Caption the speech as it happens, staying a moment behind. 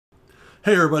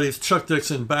Hey everybody, it's Chuck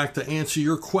Dixon back to answer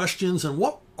your questions. And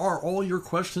what are all your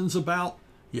questions about?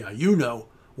 Yeah, you know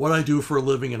what I do for a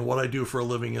living, and what I do for a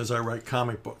living is I write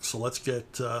comic books. So let's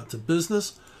get to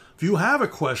business. If you have a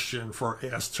question for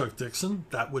Ask Chuck Dixon,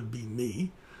 that would be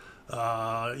me.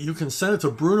 You can send it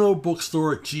to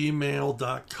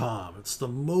brunobookstore@gmail.com. It's the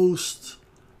most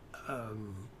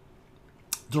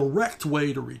direct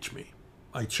way to reach me.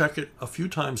 I check it a few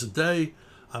times a day.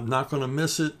 I'm not going to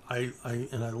miss it. I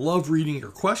love reading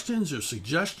your questions, your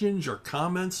suggestions, your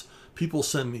comments. People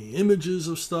send me images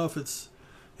of stuff. It's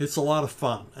a lot of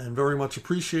fun and very much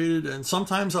appreciated. And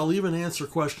sometimes I'll even answer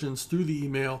questions through the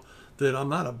email that I'm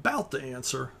not about to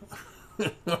answer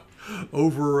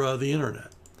over the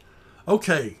internet.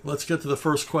 Okay, let's get to the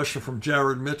first question from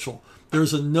Jared Mitchell.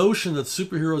 There's a notion that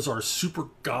superheroes are super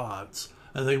gods,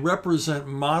 and they represent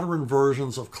modern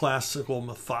versions of classical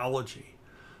mythology.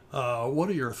 What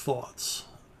are your thoughts?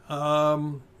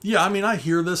 Yeah, I mean, I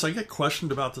hear this. I get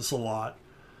questioned about this a lot.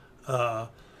 I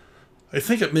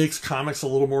think it makes comics a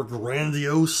little more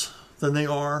grandiose than they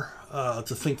are,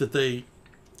 to think that they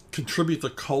contribute to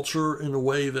culture in a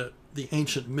way that the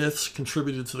ancient myths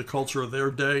contributed to the culture of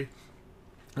their day.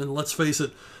 And let's face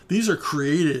it, these are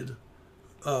created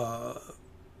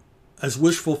as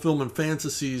wish fulfillment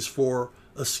fantasies for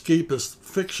escapist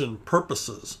fiction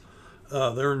purposes.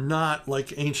 They're not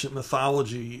like ancient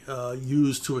mythology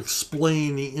used to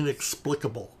explain the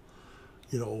inexplicable.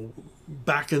 You know,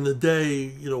 back in the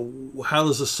day, you know, how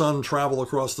does the sun travel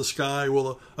across the sky?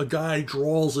 Well, a guy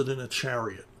draws it in a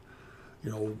chariot.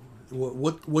 You know,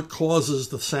 what causes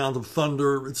the sound of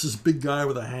thunder? It's this big guy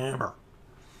with a hammer.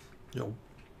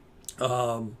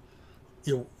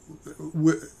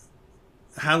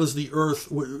 How does the earth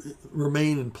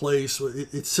remain in place?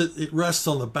 It rests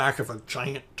on the back of a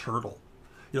giant turtle.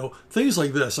 You know, things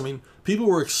like this. I mean, people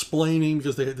were explaining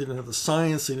because they didn't have the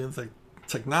science, they didn't have the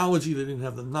technology, they didn't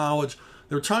have the knowledge.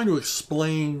 They were trying to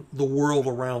explain the world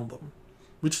around them,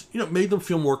 which, you know, made them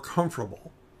feel more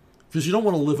comfortable. Because you don't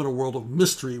want to live in a world of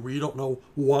mystery where you don't know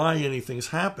why anything's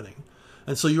happening.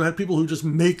 And so you had people who just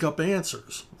make up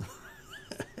answers.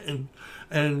 and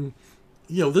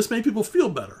you know, this made people feel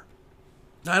better.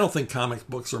 I don't think comic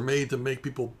books are made to make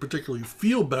people particularly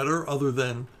feel better other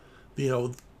than, you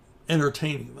know,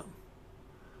 entertaining them.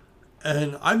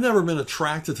 And I've never been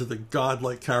attracted to the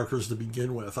godlike characters to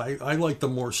begin with. I like the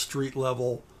more street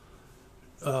level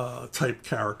type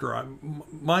character.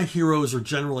 My heroes are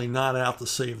generally not out to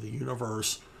save the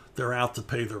universe. They're out to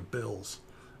pay their bills.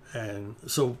 And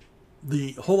so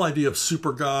the whole idea of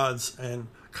super gods and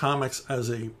comics as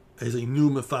a new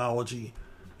mythology,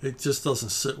 it just doesn't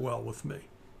sit well with me.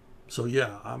 So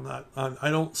yeah, I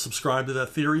don't subscribe to that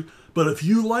theory. But if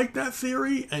you like that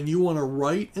theory and you want to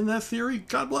write in that theory,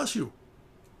 God bless you.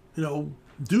 You know,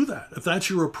 do that. If that's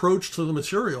your approach to the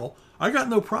material, I got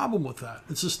no problem with that.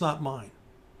 It's just not mine.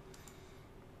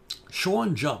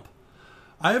 Sean Jump.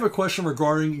 I have a question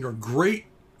regarding your great,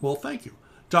 well, thank you,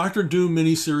 Dr. Doom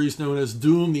miniseries known as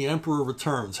Doom the Emperor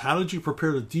Returns. How did you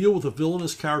prepare to deal with a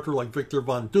villainous character like Victor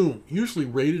Von Doom, usually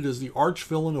rated as the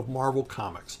arch-villain of Marvel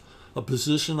Comics? A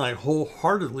position I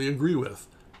wholeheartedly agree with.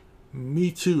 Me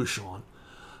too, Sean.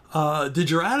 Did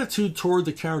your attitude toward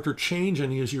the character change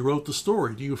any as you wrote the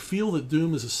story? Do you feel that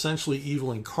Doom is essentially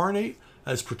evil incarnate,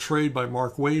 as portrayed by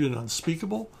Mark Waid in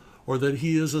Unspeakable, or that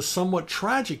he is a somewhat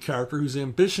tragic character whose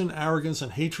ambition, arrogance,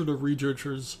 and hatred of Reed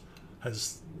Richards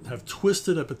have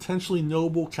twisted a potentially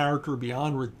noble character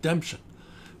beyond redemption,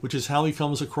 which is how he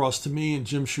comes across to me in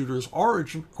Jim Shooter's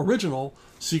original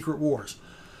Secret Wars?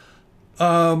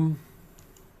 I'm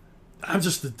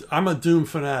a Doom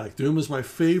fanatic. Doom is my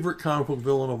favorite comic book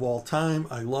villain of all time.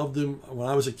 I loved him when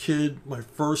I was a kid. My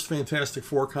first Fantastic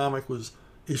Four comic was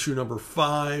issue number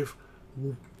 5,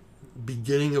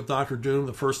 beginning of Dr. Doom,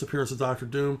 the first appearance of Dr.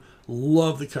 Doom.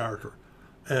 Love the character.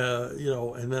 You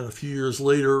know, and then a few years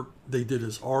later, they did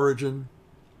his origin.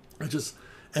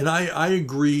 I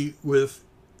agree with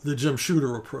the Jim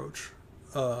Shooter approach.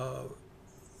 You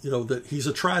know, that he's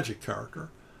a tragic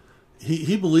character.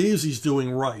 He believes he's doing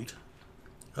right,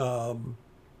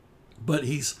 but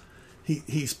he's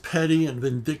petty and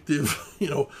vindictive. You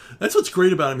know, that's what's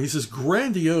great about him. He's this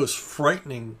grandiose,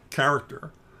 frightening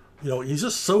character. You know, he's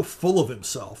just so full of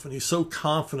himself, and he's so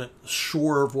confident,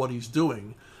 sure of what he's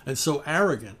doing, and so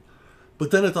arrogant.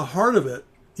 But then at the heart of it,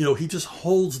 you know, he just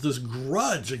holds this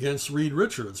grudge against Reed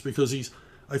Richards because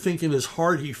I think in his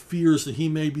heart he fears that he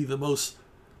may be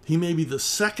the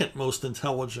second most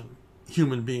intelligent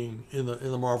human being in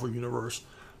the Marvel universe,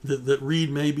 that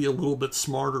Reed may be a little bit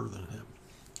smarter than him,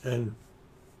 and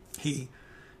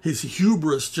his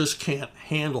hubris just can't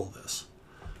handle this.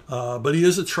 But he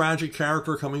is a tragic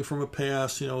character coming from a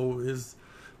past,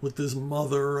 with his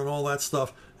mother and all that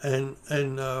stuff. And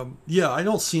yeah, I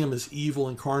don't see him as evil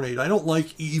incarnate. I don't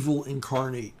like evil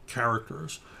incarnate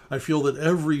characters. I feel that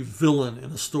every villain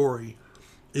in a story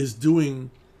is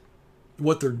doing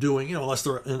what they're doing, unless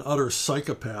they're an utter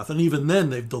psychopath. And even then,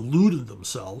 they've deluded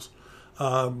themselves.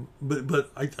 But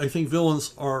I think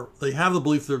villains they have the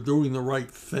belief they're doing the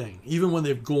right thing, even when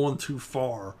they've gone too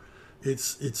far.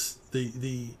 It's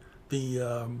the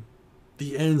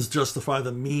ends justify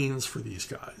the means for these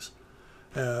guys.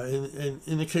 And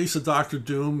in the case of Doctor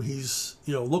Doom, he's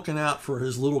looking out for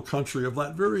his little country of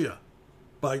Latveria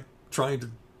by trying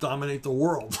to dominate the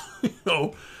world.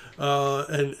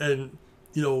 And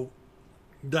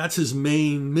that's his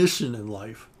main mission in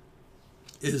life,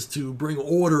 is to bring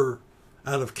order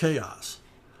out of chaos.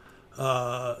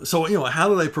 So how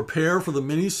did I prepare for the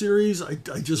miniseries? I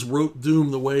just wrote Doom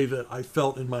the way that I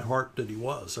felt in my heart that he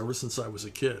was ever since I was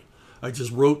a kid. I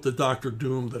just wrote the Doctor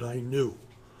Doom that I knew.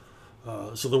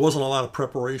 So there wasn't a lot of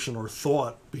preparation or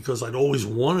thought, because I'd always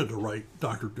wanted to write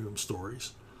Doctor Doom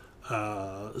stories.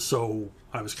 So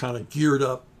I was kind of geared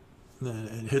up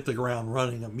and hit the ground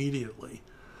running immediately.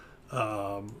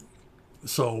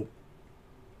 So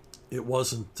it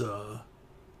wasn't that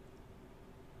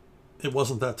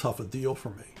tough a deal for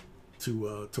me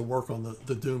to work on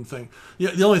the Doom thing.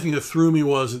 Yeah, the only thing that threw me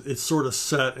was it's sort of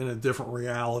set in a different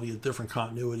reality, a different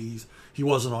continuities. He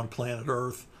wasn't on planet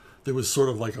Earth. There was sort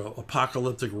of like a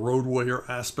apocalyptic road warrior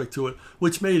aspect to it,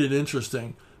 which made it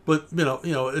interesting. But at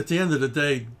the end of the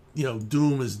day,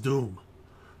 Doom is Doom.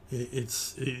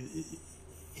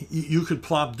 You could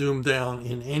plop Doom down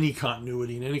in any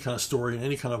continuity, in any kind of story, in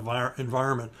any kind of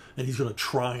environment, and he's going to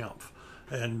triumph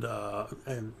and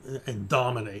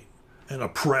dominate and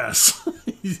oppress.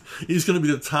 He's going to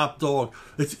be the top dog.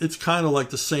 It's kind of like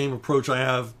the same approach I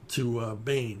have to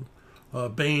Bane.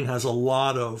 Bane has a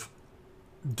lot of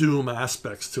Doom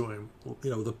aspects to him.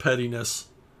 The pettiness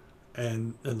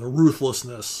and the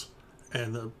ruthlessness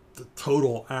and the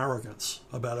total arrogance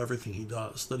about everything he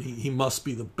does. That he must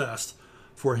be the best.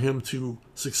 For him to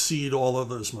succeed, all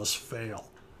others must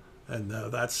fail. And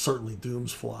that's certainly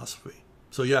Doom's philosophy.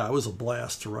 So yeah, it was a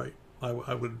blast to write. I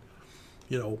would,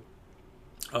 and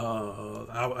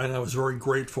I was very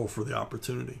grateful for the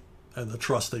opportunity and the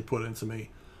trust they put into me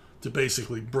to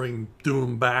basically bring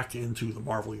Doom back into the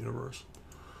Marvel Universe.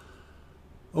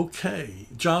 Okay,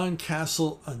 John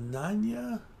Castle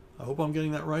Ananya, I hope I'm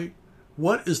getting that right.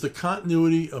 What is the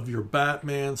continuity of your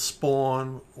Batman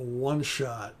Spawn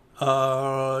one-shot?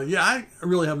 Yeah, I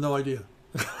really have no idea.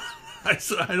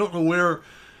 I don't know where.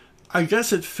 I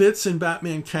guess it fits in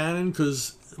Batman canon,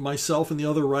 because myself and the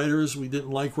other writers, we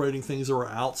didn't like writing things that were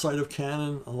outside of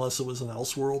canon unless it was an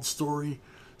Elseworld story.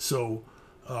 So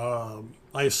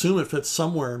I assume it fits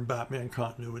somewhere in Batman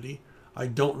continuity. I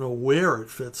don't know where it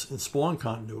fits in Spawn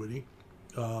continuity.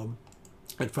 In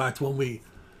fact,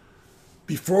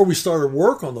 before we started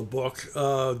work on the book,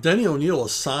 Denny O'Neil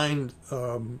assigned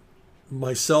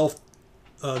myself,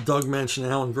 Doug Mensch, and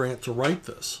Alan Grant to write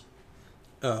this.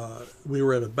 We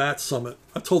were at a Bat Summit.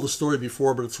 I've told the story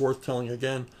before, but it's worth telling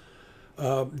again.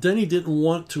 Denny didn't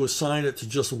want to assign it to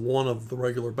just one of the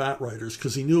regular Bat writers,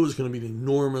 because he knew it was going to be an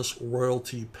enormous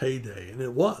royalty payday, and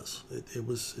it was.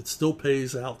 It still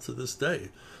pays out to this day.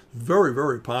 Very,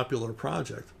 very popular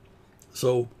project.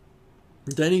 So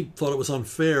Denny thought it was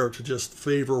unfair to just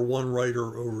favor one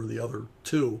writer over the other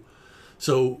two.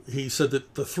 So he said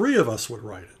that the three of us would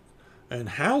write it. And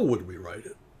how would we write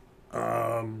it?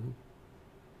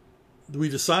 We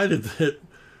decided that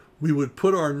we would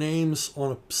put our names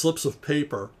on slips of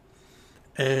paper,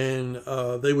 and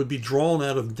they would be drawn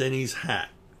out of Denny's hat.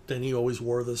 Denny always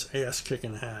wore this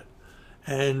ass-kicking hat.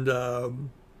 And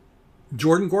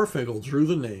Jordan Gorfinkel drew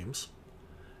the names.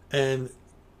 And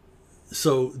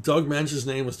so Doug Mensch's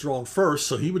name was drawn first,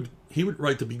 so he would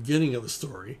write the beginning of the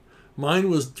story. Mine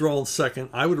was drawn second.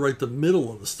 I would write the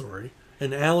middle of the story.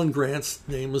 And Alan Grant's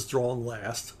name was drawn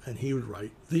last, and he would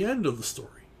write the end of the story.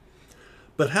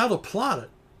 But how to plot it,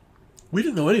 we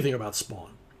didn't know anything about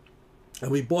Spawn.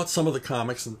 And we bought some of the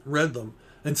comics and read them,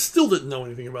 and still didn't know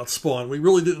anything about Spawn. We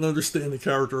really didn't understand the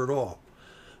character at all.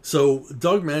 So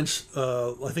Doug Mensch,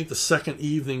 I think the second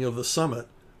evening of the summit,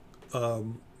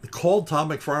 called Todd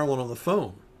McFarlane on the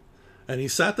phone. And he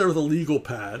sat there with a legal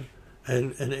pad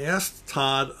and asked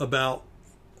Todd about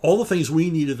all the things we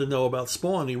needed to know about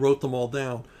Spawn. He wrote them all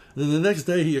down. And then the next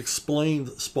day he explained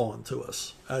Spawn to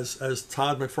us as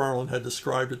Todd McFarlane had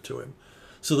described it to him,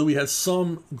 so that we had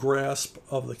some grasp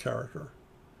of the character.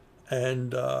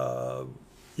 And, and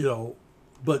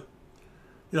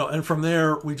from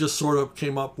there we just sort of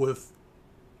came up with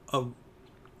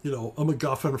a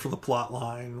MacGuffin for the plot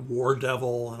line, War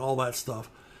Devil, and all that stuff,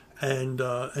 and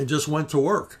just went to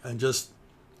work and just,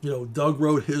 Doug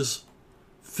wrote his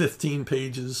 15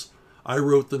 pages, I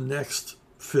wrote the next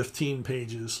 15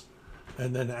 pages,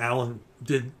 and then Alan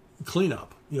did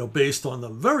cleanup, based on the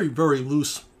very, very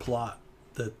loose plot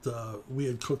that we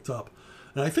had cooked up.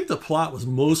 And I think the plot was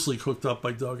mostly cooked up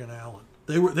by Doug and Alan.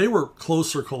 They were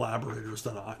closer collaborators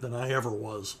than I ever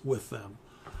was with them.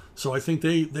 So I think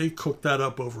they cooked that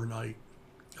up overnight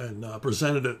and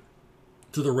presented it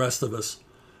to the rest of us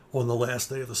on the last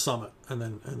day of the summit, and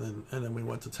then we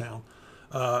went to town.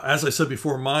 As I said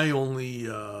before, my only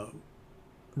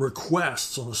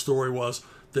requests on the story was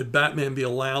that Batman be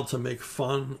allowed to make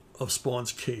fun of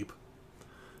Spawn's cape,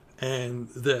 and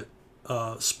that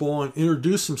Spawn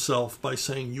introduced himself by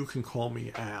saying, "You can call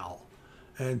me Al."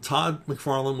 And Todd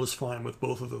McFarlane was fine with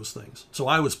both of those things. So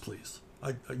I was pleased.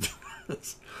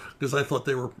 Because I thought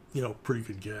they were, pretty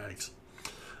good gags.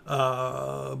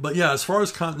 But yeah, as far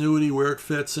as continuity, where it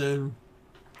fits in,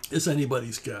 is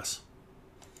anybody's guess.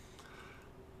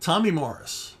 Tommy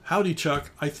Morris. Howdy, Chuck.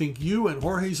 I think you and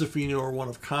Jorge Zaffino are one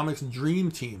of comics'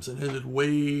 dream teams and ended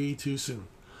way too soon.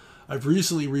 I've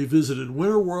recently revisited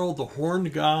Winterworld, The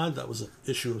Horned God, that was an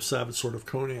issue of Savage Sword of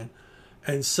Conan,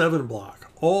 and Seven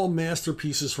Block, all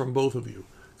masterpieces from both of you.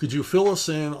 Could you fill us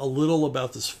in a little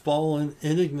about this fallen,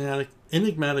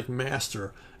 enigmatic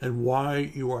master and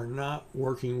why you are not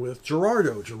working with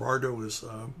Gerardo? Gerardo is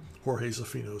Jorge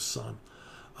Zaffino's son.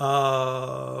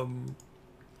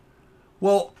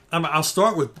 Well, I'll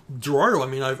start with Gerardo. I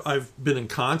mean, I've been in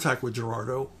contact with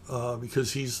Gerardo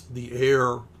because he's the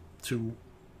heir to,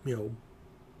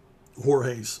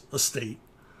 Jorge's estate,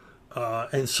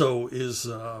 and so is,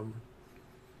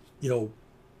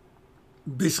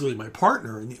 basically my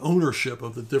partner in the ownership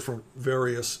of the different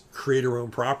various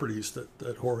creator-owned properties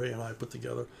that Jorge and I put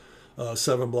together,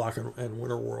 Seven Block and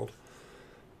Winterworld.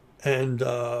 And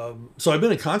so I've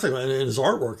been in contact with him, and his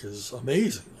artwork is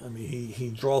amazing. I mean, he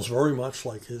draws very much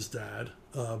like his dad,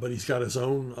 but he's got his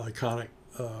own iconic,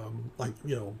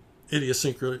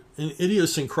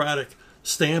 idiosyncratic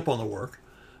stamp on the work.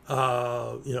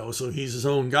 So he's his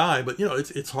own guy, but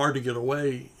it's hard to get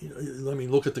away. I mean,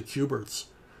 look at the Kuberts,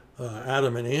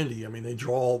 Adam and Andy. I mean, they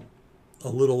draw a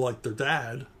little like their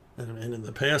dad, and in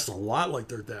the past a lot like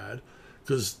their dad,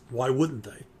 because why wouldn't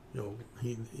they?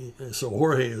 So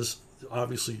Jorge is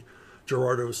obviously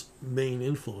Gerardo's main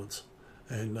influence,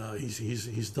 and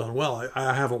he's done well.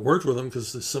 I haven't worked with him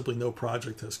because there's simply no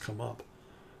project has come up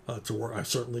to work. I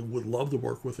certainly would love to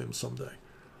work with him someday.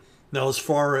 Now, as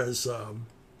far as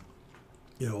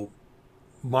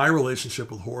my relationship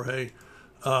with Jorge,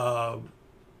 I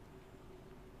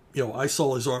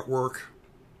saw his artwork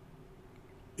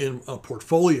in a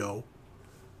portfolio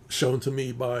shown to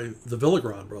me by the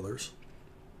Villagrán brothers,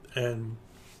 and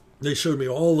they showed me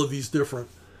all of these different,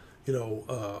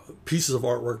 pieces of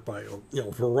artwork by, a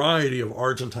variety of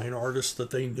Argentine artists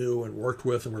that they knew and worked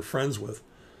with and were friends with,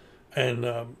 and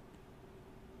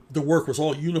the work was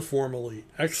all uniformly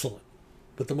excellent.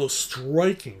 But the most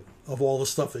striking of all the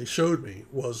stuff they showed me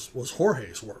was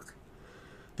Jorge's work.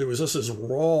 There was just this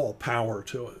raw power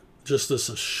to it, just this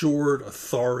assured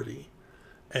authority,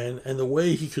 and the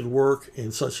way he could work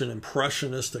in such an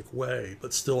impressionistic way,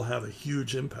 but still have a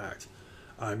huge impact.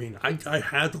 I mean, I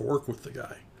had to work with the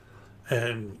guy,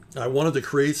 and I wanted to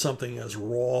create something as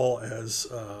raw as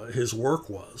his work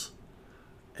was,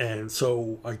 and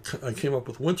so I came up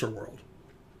with Winterworld,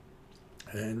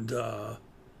 and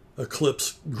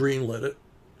Eclipse greenlit it,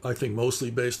 I think mostly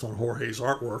based on Jorge's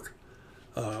artwork.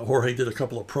 Jorge did a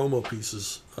couple of promo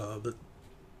pieces that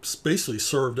basically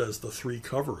served as the 3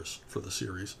 covers for the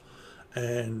series,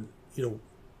 and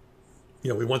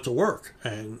we went to work,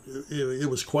 and it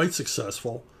was quite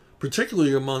successful,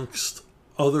 particularly amongst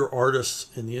other artists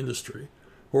in the industry.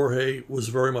 Jorge was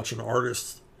very much an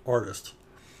artist.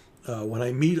 When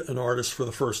I meet an artist for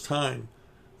the first time,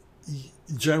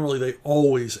 generally they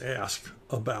always ask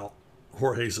about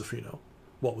Jorge Zaffino.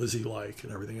 What was he like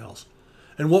and everything else.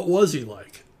 And what was he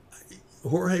like?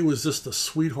 Jorge was just a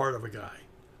sweetheart of a guy.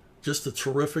 Just a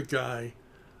terrific guy.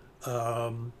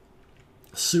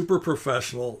 Super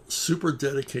professional, super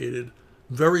dedicated,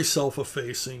 very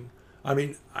self-effacing. I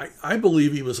mean, I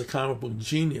believe he was a comic book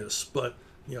genius, but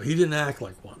he didn't act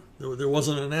like one. There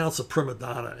wasn't an ounce of prima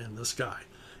donna in this guy.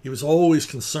 He was always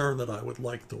concerned that I would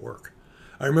like the work.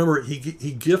 I remember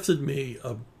he gifted me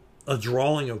a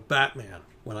drawing of Batman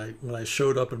when I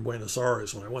showed up in Buenos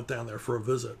Aires, when I went down there for a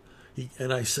visit.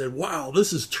 And I said, "Wow,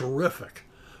 this is terrific."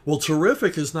 Well,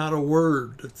 terrific is not a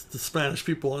word that the Spanish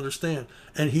people understand.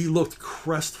 And he looked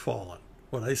crestfallen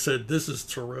when I said, "This is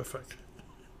terrific."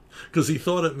 because he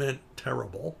thought it meant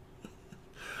terrible.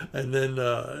 And then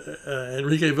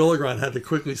Enrique Villagrán had to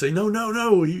quickly say,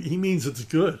 no, he means it's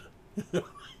good.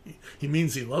 He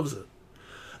means he loves it.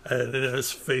 And then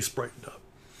his face brightened up.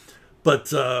 But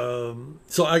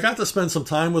so I got to spend some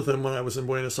time with him when I was in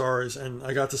Buenos Aires, and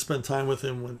I got to spend time with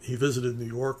him when he visited New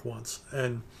York once.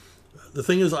 And the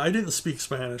thing is, I didn't speak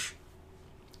Spanish.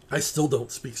 I still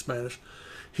don't speak Spanish.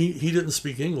 He didn't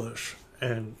speak English.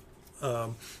 And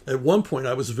at one point,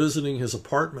 I was visiting his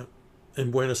apartment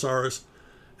in Buenos Aires,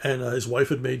 and his wife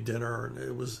had made dinner, and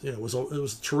it was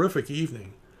a terrific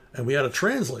evening. And we had a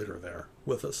translator there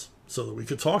with us so that we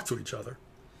could talk to each other.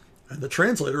 And the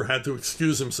translator had to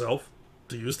excuse himself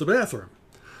to use the bathroom.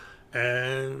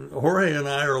 And Jorge and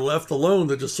I are left alone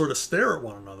to just sort of stare at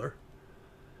one another.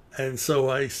 And so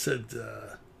I said,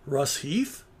 Russ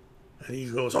Heath? And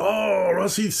he goes, oh,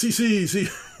 Russ Heath, see.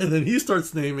 And then he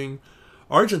starts naming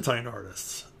Argentine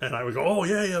artists. And I would go, oh,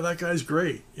 yeah, that guy's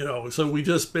great. So we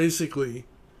just basically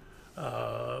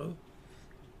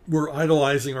were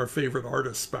idolizing our favorite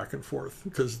artists back and forth,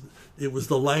 because it was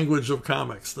the language of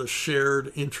comics, the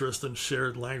shared interest and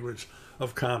shared language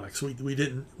of comics. We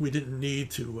didn't need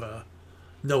to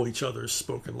know each other's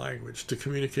spoken language to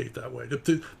communicate that way,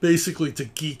 to basically to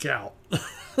geek out.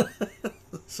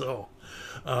 So,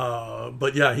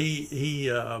 but yeah,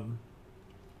 he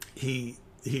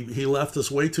left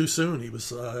us way too soon. He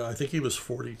was, I think he was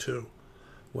 42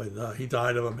 when he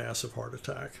died of a massive heart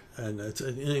attack, and it's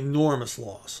an enormous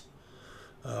loss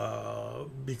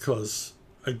because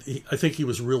I think he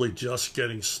was really just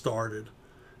getting started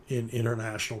in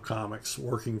international comics,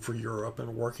 working for Europe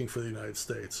and working for the United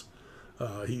States.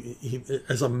 He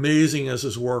as amazing as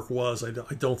his work was, I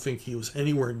don't think he was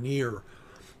anywhere near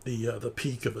the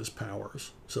peak of his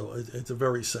powers. So it's a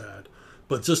very sad.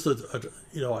 But just I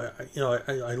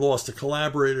lost a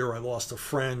collaborator, I lost a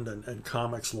friend, and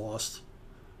comics lost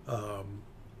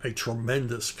a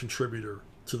tremendous contributor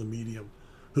to the medium,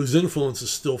 whose influence is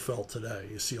still felt today.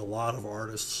 You see a lot of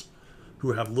artists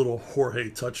who have little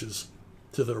Jorge touches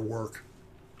to their work,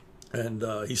 and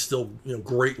he's still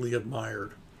greatly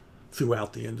admired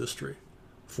throughout the industry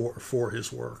for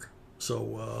his work.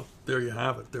 So there you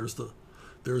have it. There's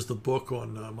the book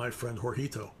on my friend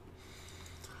Jorgito.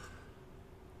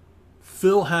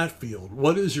 Phil Hatfield,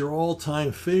 what is your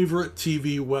all-time favorite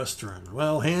TV Western?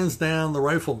 Well, hands down, The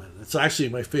Rifleman. It's actually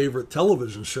my favorite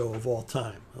television show of all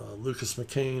time. Lucas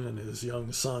McCain and his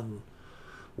young son,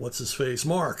 what's his face,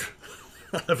 Mark.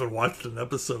 I haven't watched an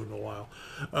episode in a while.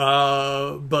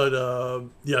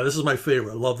 Yeah, this is my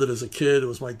favorite. I loved it as a kid. It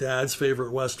was my dad's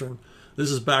favorite Western.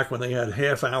 This is back when they had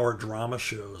half-hour drama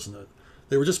shows, and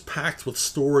they were just packed with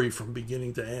story from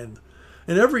beginning to end.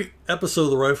 And every episode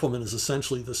of The Rifleman is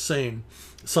essentially the same.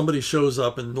 Somebody shows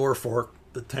up in Norfolk,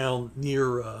 the town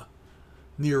near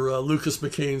Lucas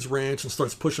McCain's ranch, and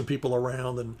starts pushing people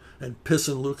around and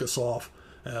pissing Lucas off.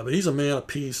 But he's a man of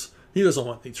peace. He doesn't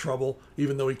want any trouble,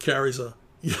 even though he carries a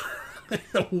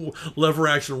lever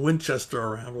action Winchester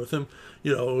around with him.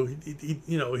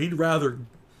 He'd rather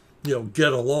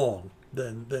get along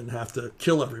than have to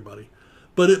kill everybody.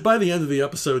 But by the end of the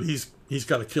episode, he's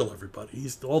got to kill everybody.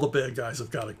 All the bad guys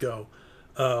have got to go.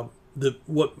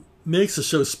 What makes the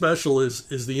show special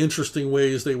is the interesting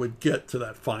ways they would get to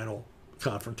that final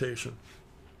confrontation,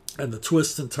 and the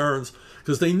twists and turns,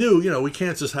 because they knew we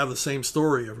can't just have the same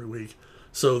story every week.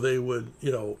 So they would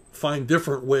find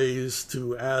different ways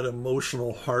to add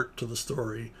emotional heart to the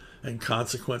story and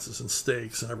consequences and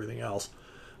stakes and everything else.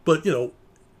 But you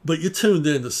tuned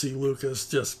in to see Lucas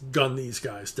just gun these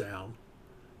guys down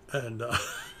and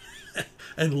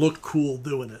and look cool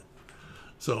doing it.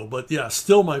 So, but yeah,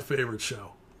 still my favorite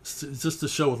show. It's just a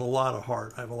show with a lot of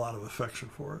heart. I have a lot of affection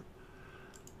for it.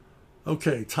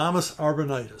 Okay, Thomas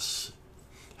Arbonitis.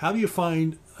 How do you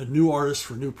find a new artist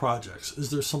for new projects? Is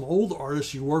there some old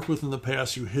artists you worked with in the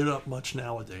past you hit up much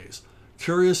nowadays?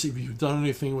 Curious if you've done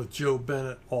anything with Joe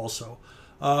Bennett also.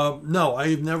 No,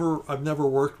 I've never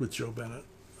worked with Joe Bennett.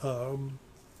 I'm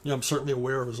certainly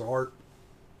aware of his art.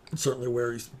 I'm certainly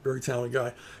aware he's a very talented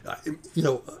guy.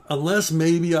 Unless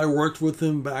maybe I worked with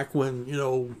him back when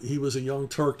he was a young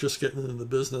Turk just getting into the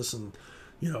business, and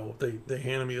they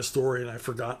handed me a story and I've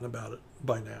forgotten about it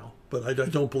by now. But I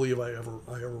don't believe I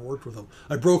ever worked with him.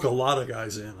 I broke a lot of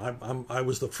guys in. I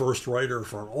was the first writer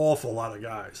for an awful lot of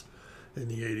guys in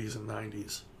the 80s and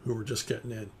 90s who were just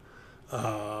getting in.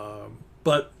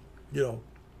 But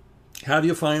how do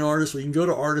you find artists? Well, you can go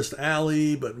to Artist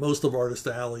Alley, but most of Artist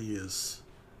Alley is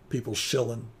people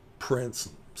shilling prints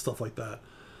and stuff like that.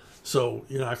 So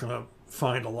you're not going to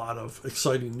find a lot of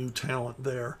exciting new talent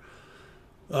there.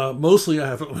 Mostly I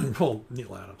have, well,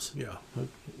 Neil Adams, yeah.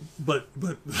 But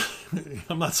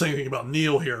I'm not saying anything about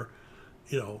Neil here.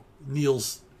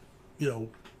 Neil's,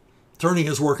 turning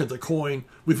his work into coin.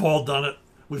 We've all done it.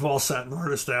 We've all sat in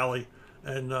Artist Alley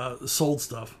and sold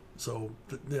stuff. So,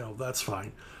 that's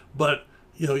fine. But,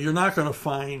 you're not going to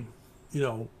find,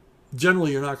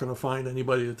 generally you're not going to find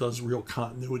anybody that does real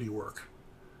continuity work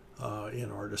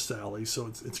in Artist Alley. So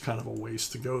it's kind of a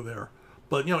waste to go there.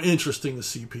 But, interesting to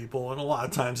see people. And a lot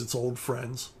of times it's old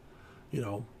friends, and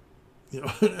a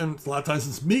lot of times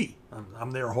it's me.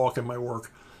 I'm there hawking my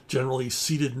work, generally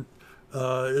seated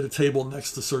at a table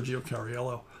next to Sergio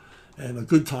Cariello. And a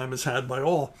good time is had by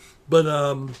all. But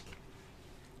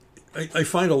I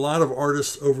find a lot of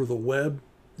artists over the web.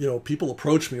 People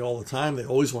approach me all the time. They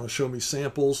always want to show me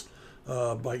samples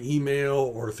by email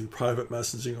or through private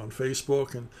messaging on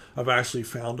Facebook. And I've actually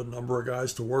found a number of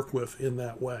guys to work with in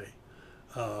that way.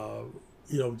 A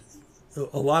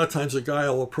lot of times a guy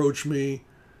will approach me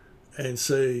and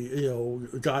say,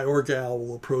 a guy or gal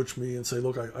will approach me and say,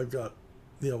 look, I've got,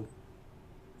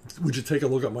 would you take a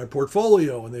look at my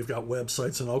portfolio? And they've got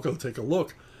websites, and I'll go take a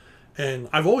look. And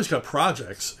I've always got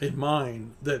projects in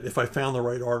mind that if I found the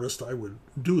right artist, I would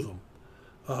do them.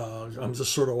 I'm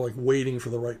just sort of like waiting for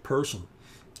the right person.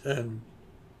 And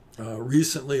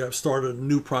recently I've started a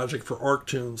new project for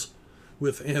ArcTunes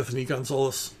with Anthony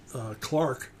Gonzalez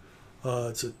Clark.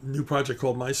 It's a new project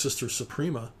called My Sister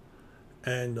Suprema.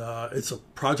 And it's a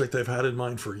project I've had in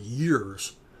mind for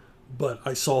years. But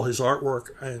I saw his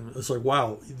artwork and it's like,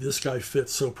 wow, this guy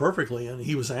fits so perfectly. And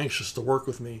he was anxious to work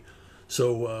with me.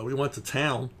 So we went to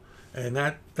town. And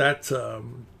that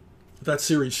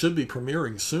series should be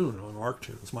premiering soon on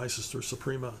ArcTunes. My Sister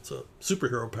Suprema. It's a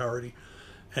superhero parody.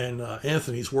 And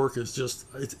Anthony's work is just,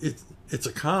 it's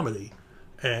a comedy.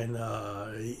 And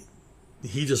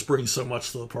he just brings so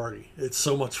much to the party. It's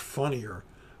so much funnier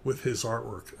with his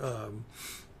artwork.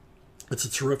 It's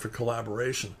a terrific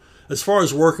collaboration. As far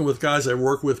as working with guys I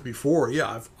worked with before,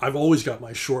 yeah, I've always got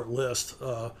my short list.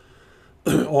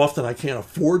 Often I can't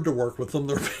afford to work with them.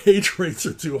 Their page rates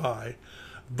are too high.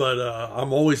 But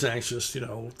I'm always anxious,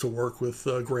 to work with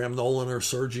Graham Nolan or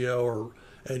Sergio.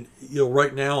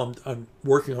 Right now I'm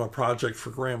working on a project for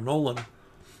Graham Nolan.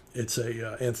 It's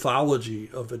a anthology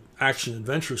of action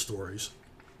adventure stories.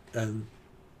 And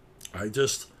I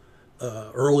just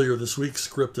earlier this week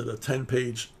scripted a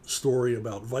 10-page story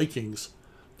about Vikings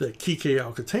that Kike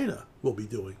Alcatena will be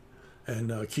doing. And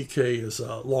Kike is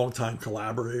a longtime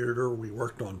collaborator. We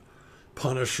worked on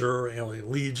Punisher,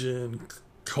 Alien Legion,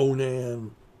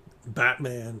 Conan,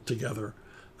 Batman together.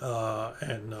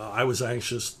 And I was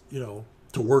anxious,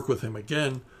 to work with him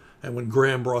again. And when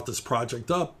Graham brought this project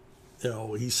up,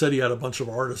 he said he had a bunch of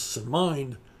artists in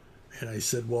mind. And I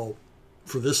said, well,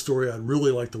 for this story, I'd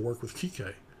really like to work with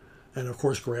Kike. And of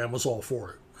course, Graham was all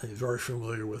for it. He's very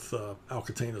familiar with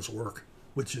Alcatena's work,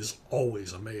 which is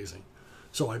always amazing.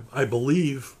 So I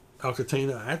believe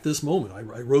Alcatena at this moment.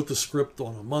 I wrote the script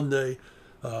on a Monday.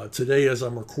 Today, as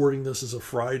I'm recording this, is a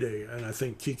Friday, and I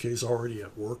think Kike's already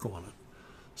at work on it.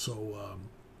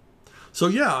 So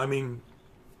yeah, I mean,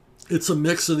 it's a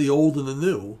mix of the old and the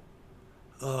new.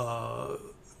 I'll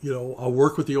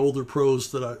work with the older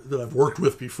pros that I've worked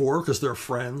with before because they're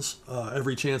friends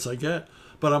every chance I get.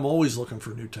 But I'm always looking for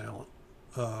new talent.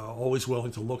 Always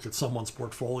willing to look at someone's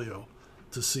portfolio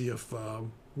to see if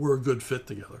we're a good fit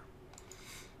together.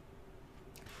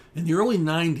 In the early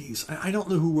 90s, I don't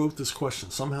know who wrote this question.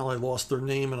 Somehow I lost their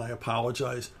name, and I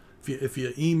apologize. If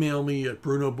you email me at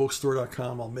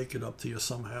brunobookstore.com, I'll make it up to you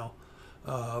somehow.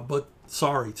 But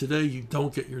sorry, today you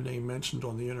don't get your name mentioned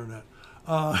on the internet.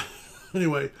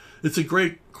 Anyway, it's a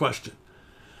great question.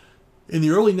 In the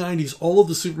early 90s, all of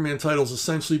the Superman titles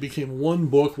essentially became one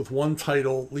book with one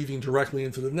title leading directly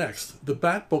into the next. The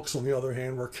Bat books, on the other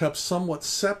hand, were kept somewhat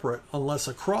separate unless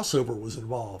a crossover was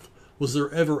involved. Was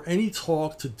there ever any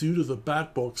talk to do to the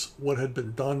Bat books what had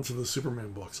been done to the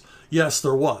Superman books? Yes,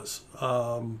 there was.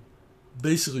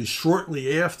 Basically,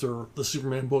 shortly after the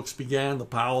Superman books began the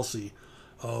policy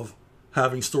of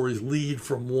having stories lead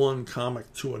from one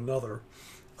comic to another.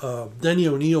 Denny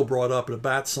O'Neil brought up at a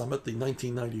Bat Summit, the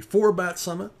 1994 Bat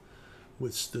Summit,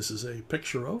 which this is a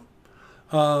picture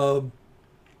of.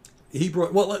 He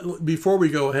brought, well, before we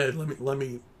go ahead, let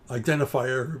me identify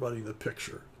everybody in the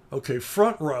picture. Okay,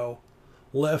 front row,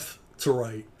 left to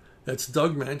right. That's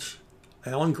Doug Mensch,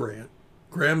 Alan Grant,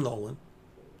 Graham Nolan,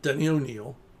 Denny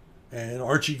O'Neil, and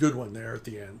Archie Goodwin there at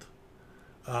the end.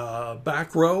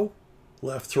 Back row,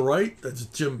 left to right, that's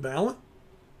Jim Ballant.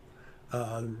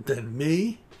 Then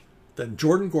me, then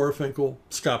Jordan Gorfinkel,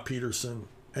 Scott Peterson,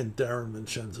 and Darren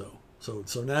Vincenzo. So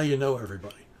now you know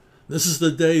everybody. This is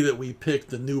the day that we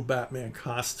picked the new Batman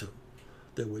costume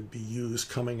that would be used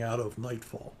coming out of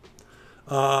Nightfall.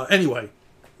 Anyway,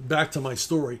 back to my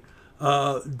story.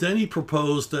 Denny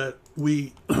proposed that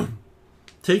we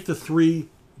take the 3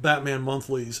 Batman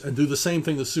monthlies and do the same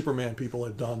thing the Superman people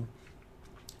had done,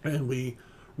 and we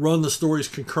run the stories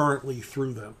concurrently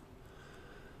through them.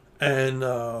 And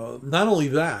not only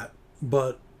that,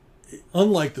 but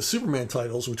unlike the Superman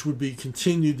titles, which would be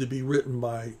continued to be written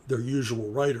by their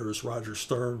usual writers, Roger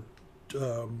Stern,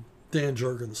 Dan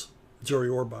Jurgens, Jerry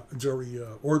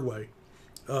Ordway,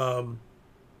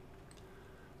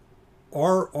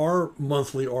 our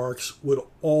monthly arcs would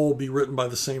all be written by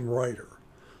the same writer.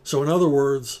 So in other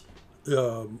words,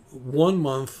 1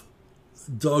 month,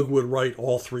 Doug would write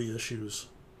all 3 issues,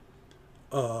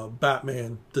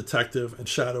 Batman, Detective, and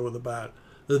Shadow of the Bat.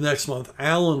 The next month,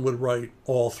 Alan would write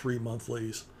all 3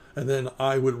 monthlies, and then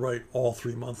I would write all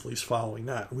 3 monthlies following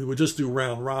that. We would just do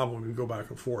round robin. We would go back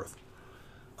and forth.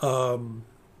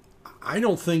 I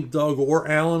don't think Doug or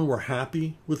Alan were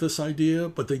happy with this idea,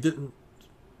 but they didn't.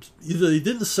 Either they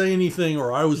didn't say anything,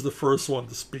 or I was the first one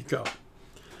to speak up.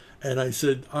 And I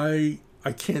said, I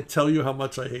can't tell you how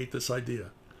much I hate this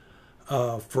idea,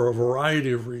 for a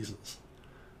variety of reasons.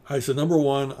 I said, number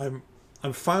one,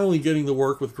 I'm finally getting to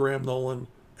work with Graham Nolan,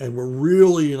 and we're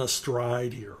really in a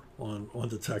stride here on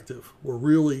Detective. We're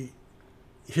really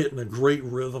hitting a great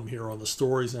rhythm here on the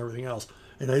stories and everything else.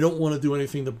 And I don't want to do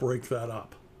anything to break that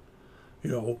up,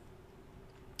 And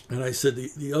I said,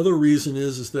 the other reason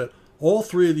is that all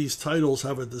 3 of these titles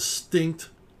have a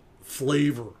distinct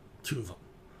flavor to them.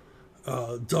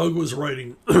 Doug was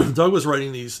writing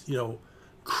these,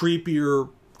 creepier,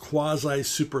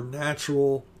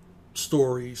 quasi-supernatural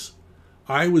stories.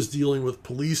 I was dealing with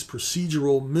police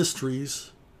procedural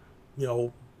mysteries,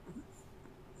 in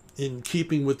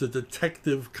keeping with the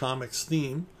Detective Comics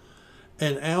theme.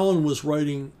 And Alan was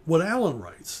writing what Alan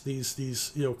writes,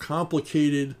 these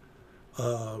complicated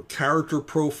character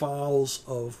profiles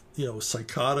of,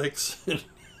 psychotics.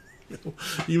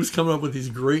 He was coming up with these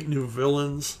great new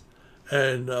villains.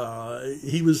 And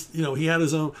he was, he had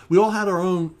his own, we all had our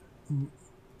own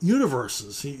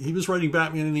universes. He was writing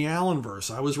Batman in the Allen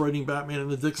verse. I was writing Batman in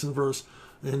the Dixon verse,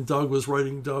 and Doug was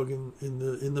writing Doug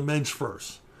in the Mensch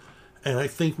verse. And I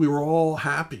think we were all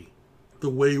happy the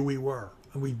way we were,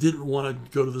 and we didn't want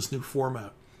to go to this new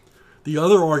format. The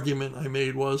other argument I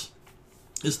made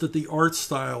is that the art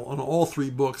style on all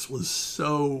 3 books was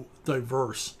so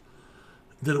diverse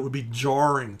that it would be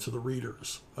jarring to the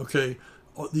readers. Okay,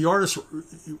 the artists,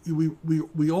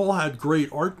 we all had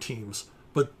great art teams,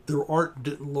 but their art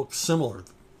didn't look similar.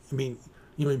 I mean,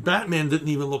 Batman didn't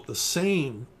even look the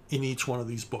same in each one of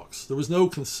these books. There was no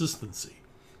consistency.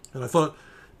 And I thought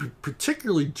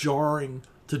particularly jarring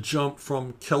to jump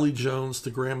from Kelly Jones to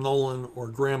Graham Nolan, or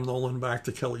Graham Nolan back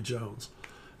to Kelly Jones.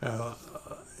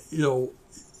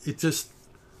 It just,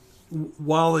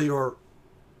 while they are,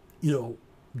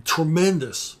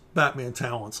 tremendous Batman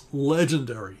talents,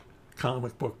 legendary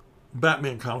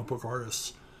Batman comic book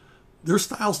artists, their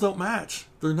styles don't match.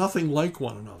 They're nothing like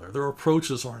one another. Their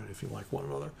approaches aren't anything like one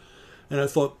another. And I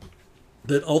thought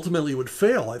that ultimately it would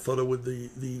fail. I thought it would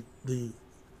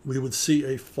we would see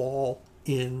a fall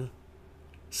in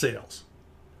sales.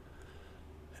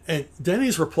 And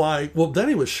Denny's reply,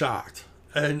 Denny was shocked.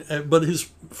 But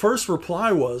his first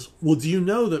reply was, well, do you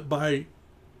know that by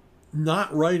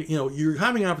not writing, you're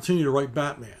having an opportunity to write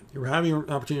Batman. You're having an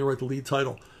opportunity to write the lead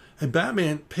title. And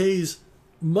Batman pays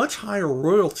much higher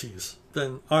royalties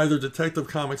than either Detective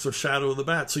Comics or Shadow of the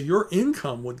Bat. So your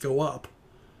income would go up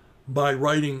by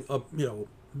writing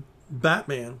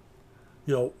Batman,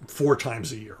 4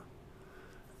 times a year.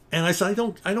 And I said,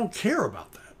 I don't care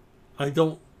about that.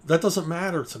 That doesn't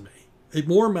matter to me. It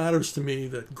more matters to me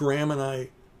that Graham and I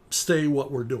stay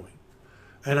what we're doing.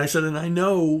 And I said, and I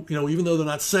know, even though they're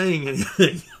not saying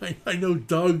anything, I know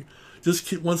Doug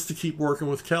just wants to keep working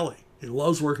with Kelly. He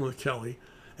loves working with Kelly.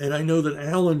 And I know that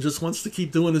Alan just wants to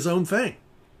keep doing his own thing,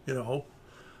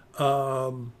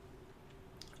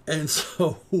 And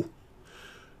so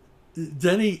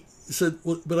Denny said,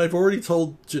 well, but I've already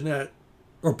told Jeanette,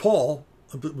 or Paul,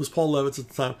 it was Paul Levitz at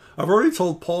the time, I've already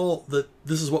told Paul that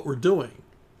this is what we're doing.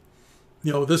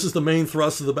 This is the main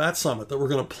thrust of the Bat Summit, that we're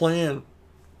going to plan,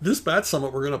 this Bat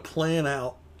Summit, we're going to plan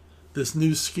out this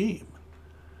new scheme.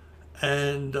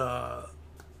 And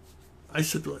I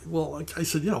said, look,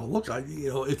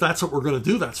 if that's what we're going to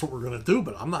do, that's what we're going to do,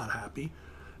 but I'm not happy.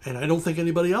 And I don't think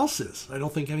anybody else is. I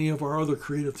don't think any of our other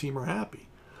creative team are happy.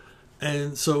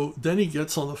 And so then he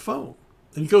gets on the phone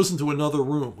and he goes into another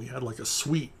room. We had like a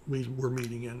suite we were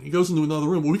meeting in. He goes into another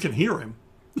room where we can hear him.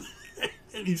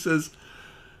 And he says,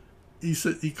 he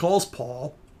said, he calls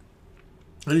Paul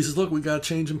and he says, look, we got to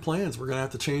change in plans. We're going to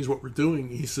have to change what we're doing.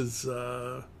 He says,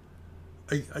 I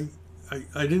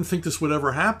didn't think this would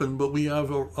ever happen, but we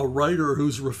have a writer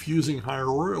who's refusing higher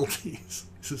royalties.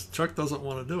 He says, Chuck doesn't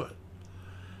want to do it.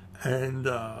 And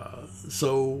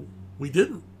so we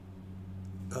didn't.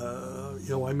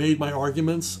 I made my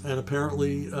arguments, and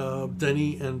apparently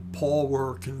Denny and Paul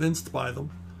were convinced by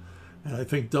them. And I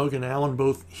think Doug and Alan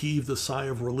both heaved a sigh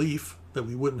of relief that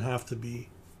we wouldn't have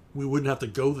to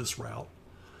go this route.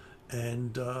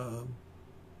 And,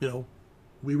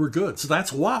 we were good. So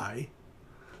that's why,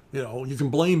 you can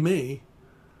blame me.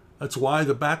 That's why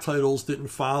the Bat titles didn't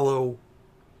follow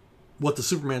what the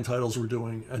Superman titles were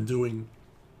doing, and doing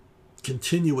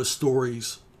continuous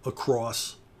stories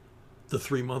across the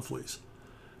 3 monthlies.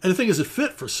 And the thing is, it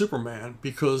fit for Superman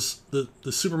because the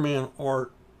Superman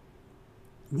art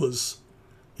was,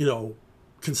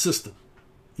 consistent.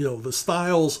 The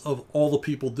styles of all the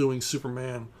people doing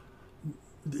Superman,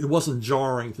 it wasn't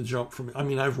jarring to jump from. I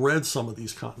mean, I've read some of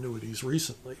these continuities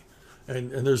recently,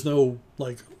 and there's no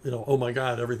oh my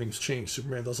God, everything's changed.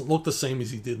 Superman doesn't look the same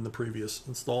as he did in the previous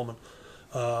installment.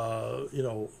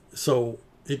 So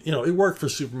it worked for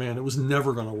Superman. It was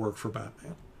never going to work for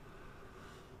Batman.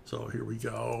 So here we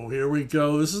go.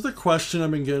 This is the question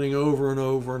I've been getting over and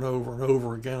over and over and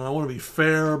over again. I want to be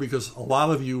fair because a lot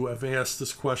of you have asked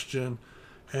this question,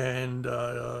 and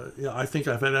I think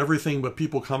I've had everything but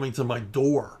people coming to my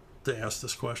door to ask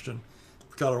this question.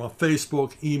 I've got it on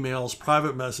Facebook, emails,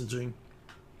 private messaging,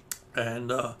 and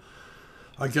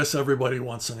I guess everybody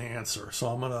wants an answer. So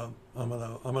I'm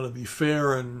gonna be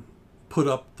fair and put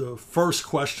up the first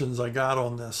questions I got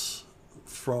on this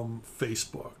from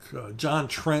Facebook. John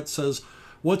Trent says,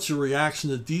 what's your reaction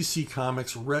to DC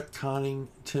Comics retconning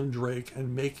Tim Drake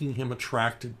and making him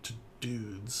attracted to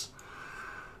dudes?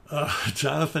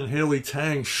 Jonathan Haley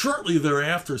Tang shortly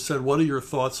thereafter said, what are your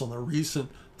thoughts on the recent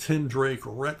Tim Drake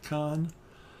retcon?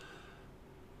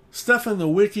 Stefan the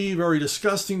Wiki, very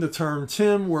disgusting, the term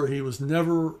Tim, when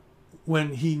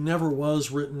he never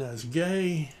was written as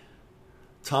gay.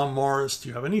 Tom Morris, do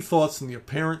you have any thoughts on the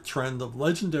apparent trend of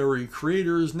legendary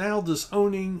creators now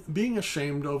disowning, being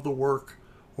ashamed of the work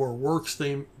or works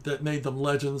that made them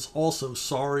legends? Also,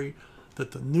 sorry that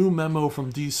the new memo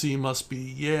from DC must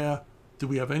be, yeah, do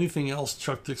we have anything else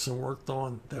Chuck Dixon worked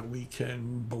on that we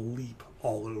can bleep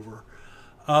all over?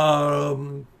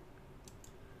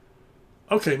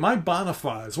 Okay, my bona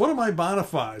fides. What are my bona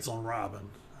fides on Robin?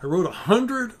 I wrote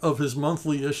 100 of his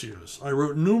monthly issues. I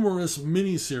wrote numerous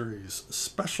miniseries,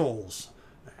 specials,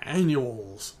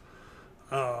 annuals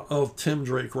of Tim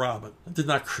Drake Robin. I did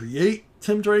not create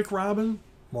Tim Drake Robin.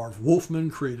 Marv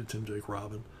Wolfman created Tim Drake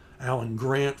Robin. Alan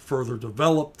Grant further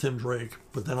developed Tim Drake,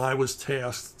 but then I was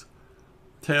tasked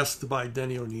by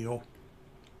Denny O'Neil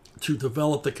to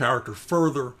develop the character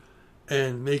further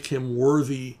and make him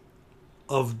worthy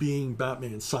of being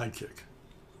Batman's sidekick,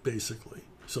 basically.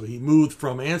 So he moved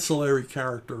from ancillary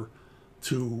character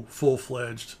to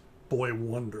full-fledged boy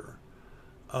wonder.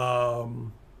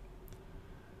 And,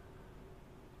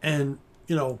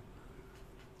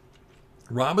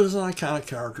 Robin is an iconic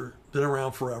character, been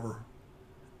around forever.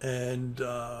 And,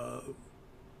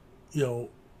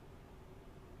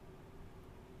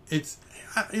 it's,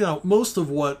 most of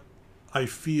what I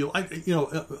feel,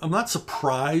 I'm not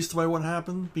surprised by what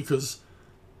happened because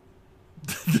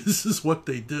this is what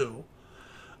they do.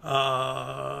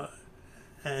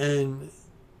 And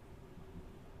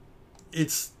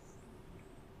it's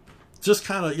just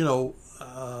kind of,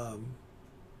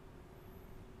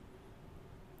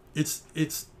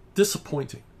 it's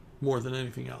disappointing more than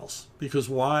anything else, because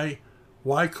why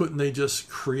couldn't they just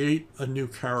create a new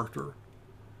character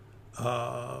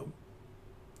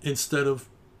instead of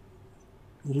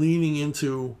leaning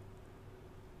into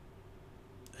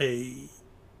a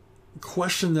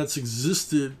question that's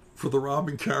existed for the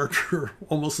Robin character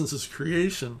almost since its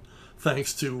creation,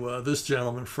 thanks to this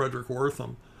gentleman, Frederick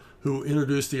Wortham, who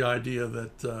introduced the idea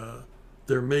that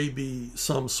there may be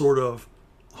some sort of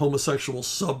homosexual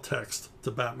subtext to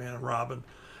Batman and Robin,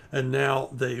 and now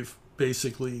they've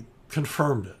basically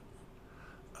confirmed it.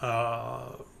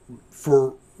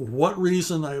 For what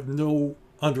reason, I have no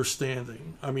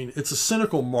understanding. I mean, it's a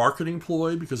cynical marketing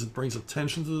ploy because it brings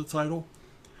attention to the title.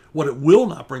 What it will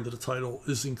not bring to the title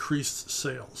is increased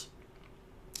sales.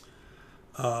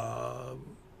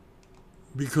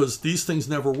 Because these things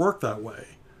never work that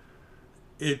way.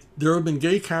 There have been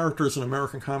gay characters in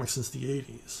American comics since the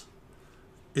 80s.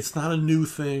 It's not a new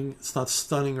thing. It's not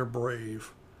stunning or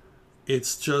brave.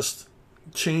 It's just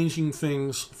changing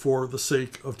things for the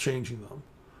sake of changing them.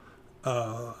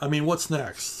 I mean, what's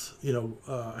next?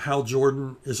 Hal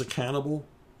Jordan is a cannibal.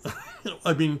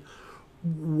 I mean,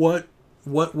 what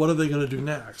are they going to do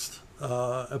next?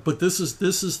 But this has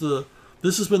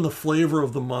been the flavor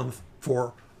of the month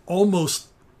for almost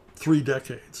 3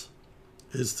 decades,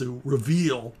 is to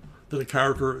reveal that a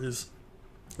character is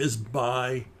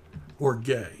bi or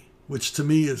gay, which to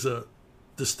me is a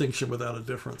distinction without a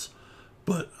difference.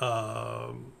 But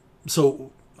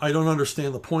so I don't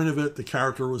understand the point of it. The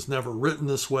character was never written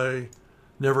this way,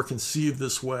 never conceived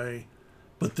this way,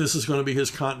 but this is going to be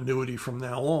his continuity from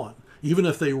now on. Even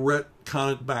if they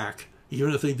retcon it back,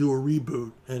 even if they do a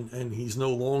reboot and he's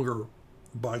no longer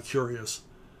bi-curious,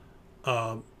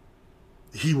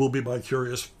 he will be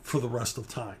bi-curious for the rest of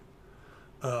time.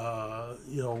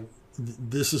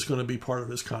 This is going to be part of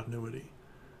his continuity.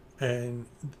 And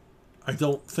I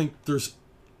don't think there's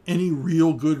any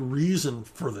real good reason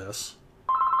for this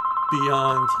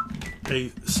beyond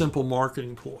a simple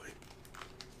marketing ploy.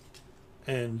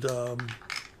 And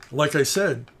like I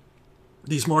said,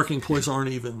 these marketing ploys aren't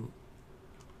even,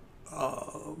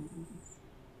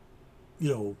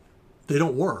 they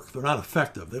don't work. They're not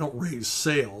effective. They don't raise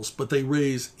sales, but they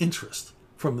raise interest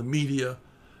from the media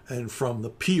and from the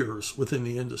peers within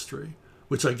the industry,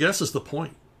 which I guess is the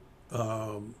point.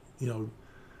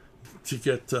 To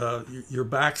get your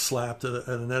back slapped at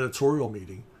an editorial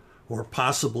meeting, or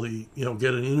possibly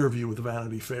get an interview with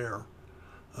Vanity Fair.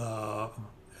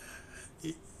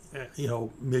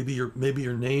 Maybe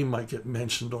your name might get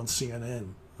mentioned on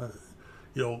CNN.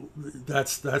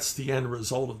 That's the end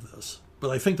result of this. But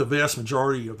I think the vast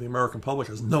majority of the American public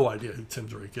has no idea who Tim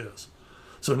Drake is.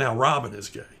 So now Robin is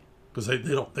gay, because they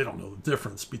don't know the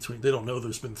difference between. They don't know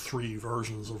there's been 3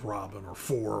 versions of Robin or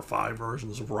 4 or 5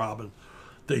 versions of Robin.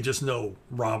 They just know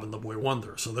Robin the Boy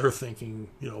Wonder. So they're thinking,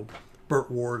 Burt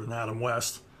Ward and Adam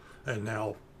West, and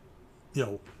now,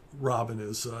 Robin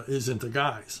is into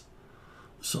guys.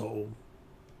 So,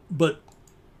 but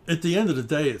at the end of the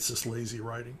day, it's just lazy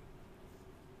writing.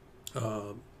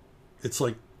 It's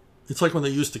like when they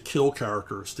used to kill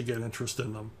characters to get interest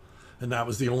in them, and that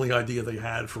was the only idea they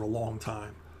had for a long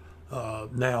time.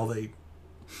 Now they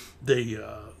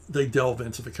delve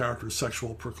into the character's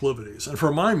sexual proclivities, and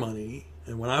for my money.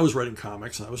 And when I was writing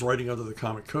comics, and I was writing under the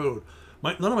comic code,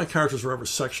 none of my characters were ever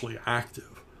sexually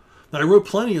active. Now, I wrote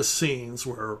plenty of scenes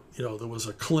where, there was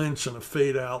a clinch and a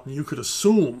fade out, and you could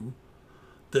assume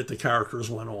that the characters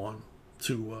went on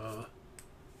to,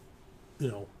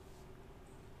 do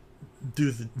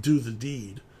the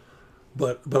deed.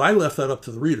 But I left that up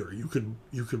to the reader. You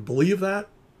could believe that,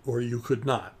 or you could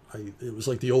not. It was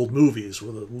like the old movies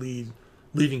where the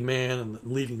leading man and the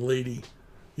leading lady,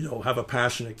 have a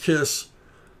passionate kiss,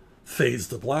 fades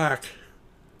to black,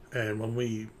 and when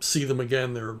we see them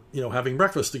again, they're, having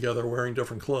breakfast together, wearing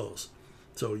different clothes.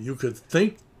 So you could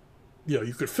think,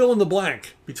 you could fill in the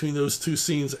blank between those 2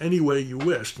 scenes any way you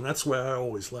wished, and that's the way I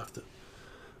always left it.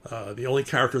 The only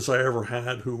characters I ever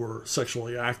had who were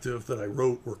sexually active that I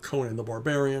wrote were Conan the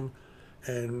Barbarian,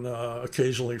 and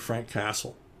occasionally Frank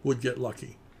Castle would get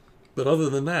lucky. But other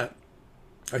than that,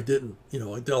 I didn't.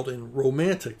 I dealt in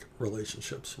romantic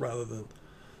relationships rather than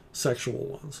sexual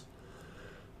ones.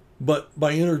 But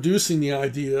by introducing the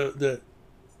idea that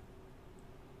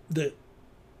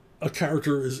a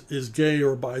character is gay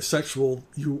or bisexual,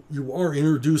 you are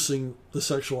introducing the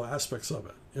sexual aspects of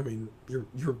it. I mean,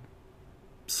 you're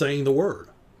saying the word.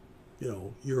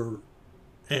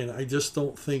 And I just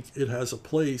don't think it has a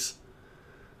place.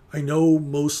 I know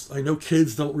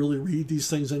kids don't really read these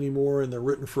things anymore, and they're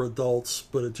written for adults,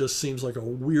 but it just seems like a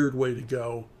weird way to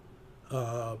go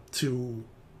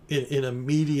in a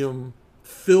medium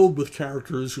filled with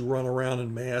characters who run around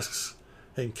in masks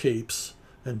and capes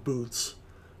and boots.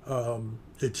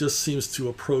 It just seems to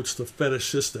approach the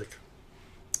fetishistic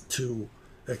to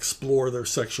explore their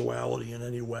sexuality in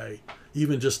any way,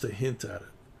 even just to hint at it.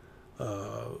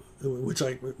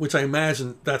 Which I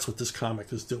imagine that's what this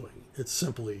comic is doing. It's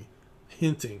simply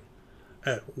hinting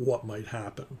at what might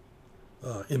happen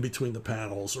in between the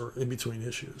panels or in between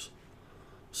issues.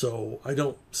 So I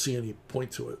don't see any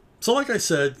point to it. So like I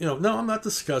said, no, I'm not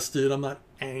disgusted. I'm not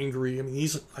angry. I mean,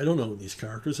 I don't know these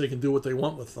characters. They can do what they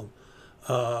want with them.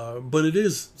 But it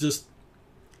is just,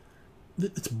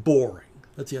 it's boring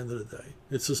at the end of the day.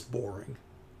 It's just boring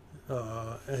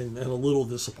and a little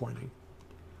disappointing.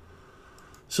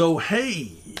 So,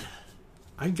 hey,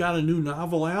 I got a new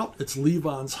novel out. It's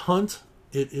Levon's Hunt.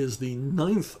 It is the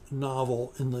 9th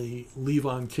novel in the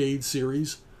Levon Cade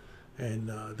series. And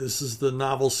this is the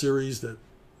novel series that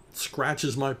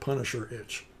scratches my Punisher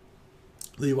itch.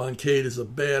 Levon Cade is a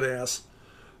badass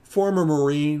former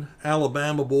Marine,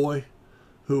 Alabama boy,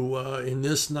 who in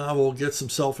this novel gets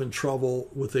himself in trouble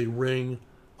with a ring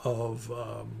of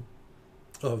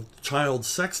child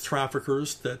sex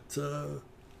traffickers that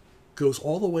goes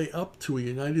all the way up to a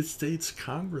United States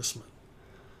congressman.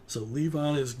 So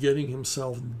Levon is getting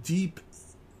himself deep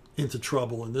into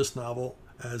trouble in this novel,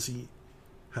 as he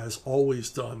has always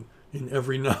done in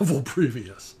every novel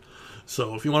previous.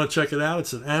 So if you want to check it out,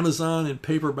 it's at Amazon in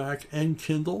paperback and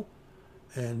Kindle.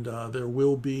 And there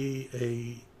will be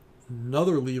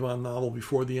another Levon novel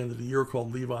before the end of the year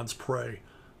called Levon's Prey.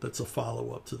 That's a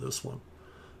follow-up to this one.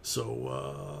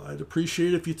 So I'd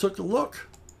appreciate it if you took a look.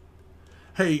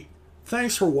 Hey,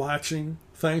 thanks for watching.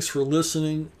 Thanks for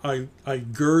listening. I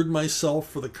gird myself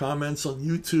for the comments on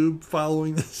YouTube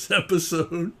following this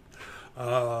episode.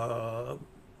 But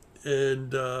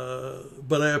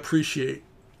I appreciate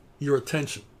your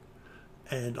attention.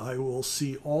 And I will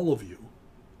see all of you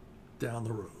down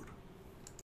the road.